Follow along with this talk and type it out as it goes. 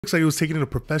Looks like it was taken in a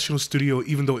professional studio,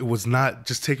 even though it was not,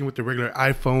 just taken with the regular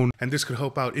iPhone. And this could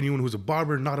help out anyone who's a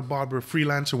barber, not a barber,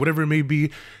 freelancer, whatever it may be,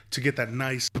 to get that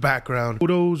nice background.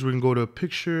 Photos, we're gonna go to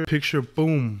picture,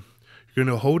 boom. You're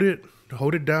gonna hold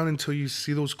it down until you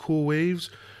see those cool waves.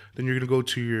 Then you're gonna go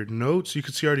to your notes. You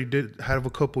can see I already have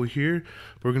a couple here,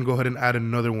 but we're gonna go ahead and add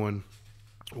another one.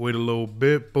 Wait a little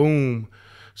bit, boom.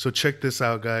 So check this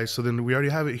out, guys. So then we already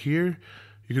have it here.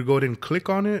 You could go ahead and click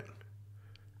on it,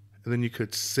 and then you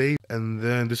could save. And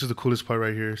then this is the coolest part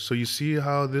right here. So you see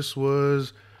how this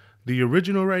was the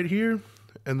original right here,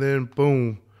 and then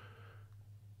boom.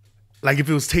 Like if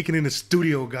it was taken in a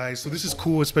studio, guys. So this is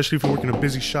cool, especially if you're working a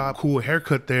busy shop, cool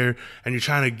haircut there, and you're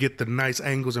trying to get the nice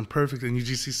angles and perfect, and you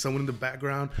just see someone in the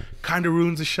background, kind of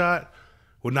ruins the shot.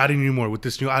 Well, not anymore. With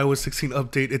this new iOS 16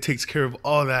 update, it takes care of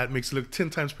all that, makes it look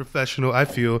 10 times professional, I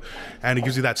feel, and it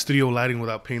gives you that studio lighting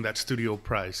without paying that studio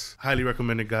price. Highly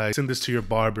recommend it, guys. Send this to your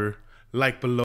barber. Like below.